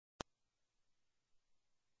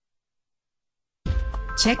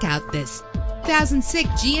Check out this 2006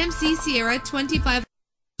 GMC Sierra 25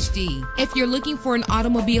 HD. If you're looking for an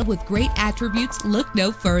automobile with great attributes, look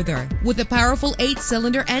no further. With a powerful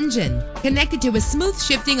 8-cylinder engine connected to a smooth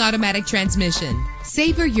shifting automatic transmission.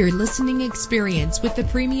 Savor your listening experience with the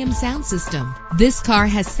premium sound system. This car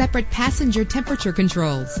has separate passenger temperature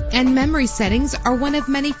controls, and memory settings are one of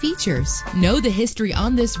many features. Know the history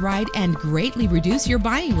on this ride and greatly reduce your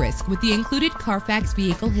buying risk with the included Carfax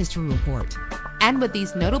Vehicle History Report. And with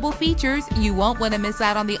these notable features, you won't want to miss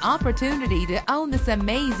out on the opportunity to own this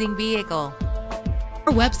amazing vehicle.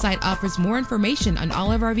 Our website offers more information on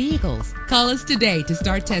all of our vehicles. Call us today to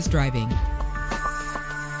start test driving.